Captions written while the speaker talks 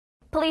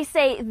Police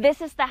say this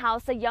is the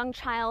house a young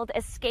child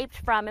escaped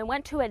from and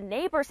went to a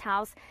neighbor's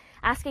house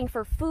asking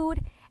for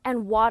food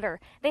and water.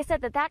 They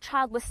said that that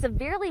child was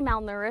severely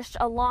malnourished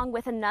along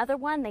with another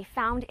one they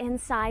found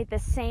inside the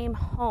same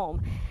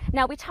home.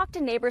 Now, we talked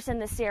to neighbors in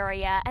this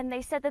area and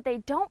they said that they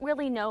don't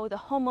really know the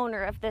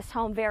homeowner of this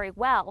home very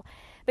well,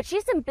 but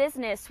she's in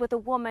business with a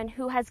woman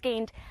who has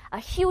gained a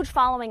huge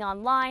following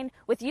online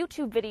with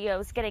YouTube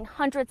videos getting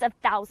hundreds of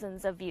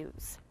thousands of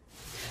views.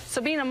 So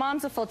being a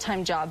mom's a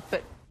full-time job,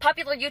 but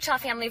popular Utah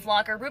family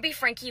vlogger Ruby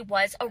Franke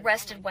was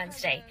arrested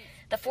Wednesday.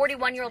 The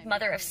 41-year-old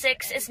mother of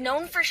 6 is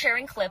known for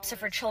sharing clips of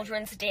her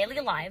children's daily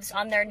lives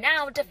on their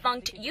now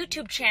defunct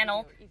YouTube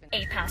channel,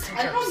 8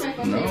 Passengers.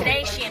 No.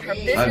 Today, she and her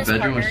business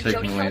partner,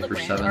 Jody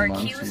Hildebrand, are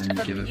accused of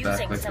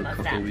abusing some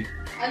of them.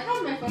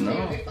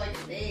 No.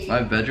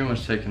 My bedroom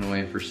was taken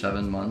away for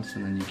 7 months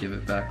and then you give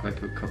it back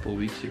like a couple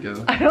weeks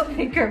ago. I don't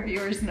think our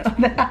viewers know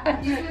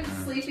that. You've been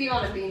sleeping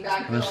on a beanbag.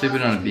 I've been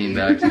sleeping on a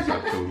beanbag since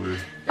October.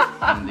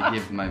 And they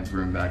gave my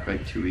room back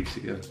like 2 weeks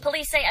ago.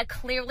 Police say a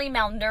clearly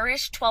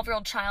malnourished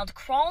 12-year-old child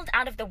crawled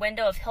out of the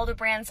window of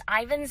Hildebrand's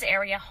Ivans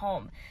area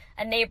home.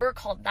 A neighbor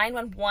called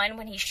 911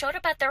 when he showed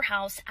up at their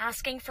house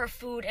asking for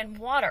food and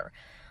water.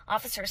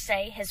 Officers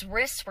say his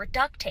wrists were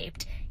duct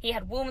taped. He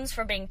had wounds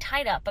from being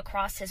tied up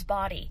across his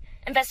body.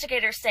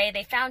 Investigators say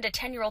they found a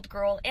 10-year-old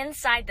girl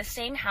inside the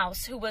same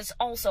house who was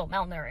also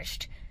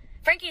malnourished.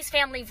 Franke's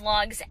family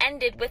vlogs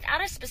ended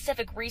without a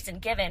specific reason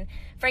given.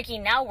 Franke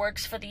now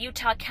works for the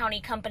Utah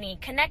County company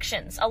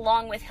Connections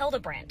along with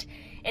Hildebrand.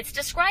 It's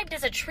described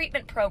as a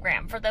treatment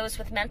program for those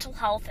with mental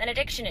health and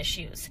addiction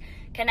issues.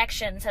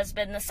 Connections has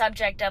been the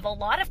subject of a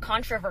lot of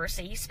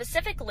controversy,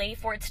 specifically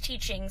for its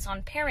teachings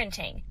on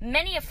parenting.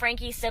 Many of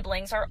Franke's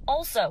siblings are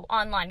also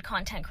online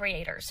content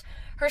creators.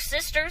 Her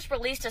sisters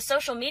released a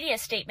social media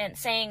statement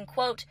saying,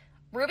 quote,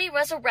 "Ruby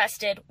was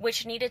arrested,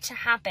 which needed to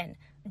happen.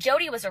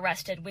 Jody was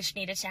arrested, which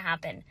needed to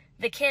happen.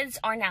 The kids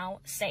are now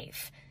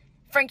safe."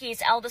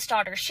 Franke's eldest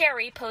daughter,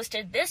 Shelby,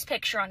 posted this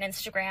picture on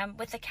Instagram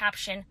with the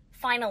caption,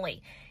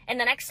 "Finally." In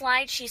the next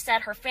slide, she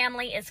said her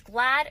family is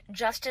glad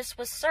justice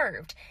was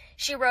served.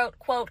 She wrote,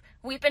 quote,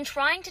 "We've been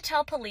trying to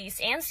tell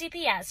police and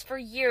CPS for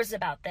years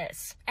about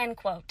this," end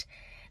quote.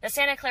 The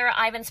Santa Clara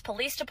Ivans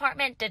Police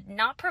Department did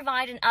not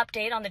provide an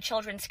update on the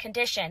children's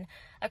condition.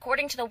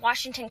 According to the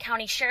Washington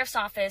County Sheriff's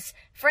Office,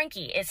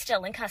 Franke is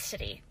still in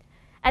custody.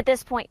 At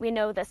this point, we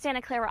know the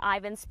Santa Clara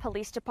Ivans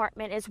Police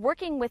Department is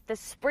working with the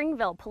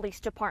Springville Police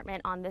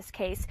Department on this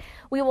case.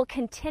 We will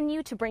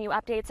continue to bring you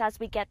updates as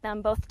we get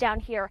them, both down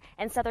here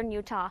in southern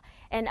Utah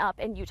and up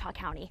in Utah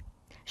County.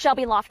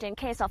 Shelby, Lofton,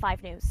 KSL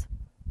 5 News.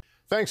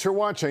 Thanks for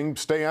watching.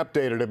 Stay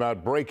updated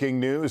about breaking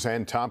news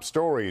and top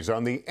stories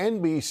on the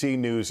NBC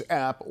News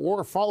app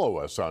or follow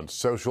us on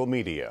social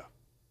media.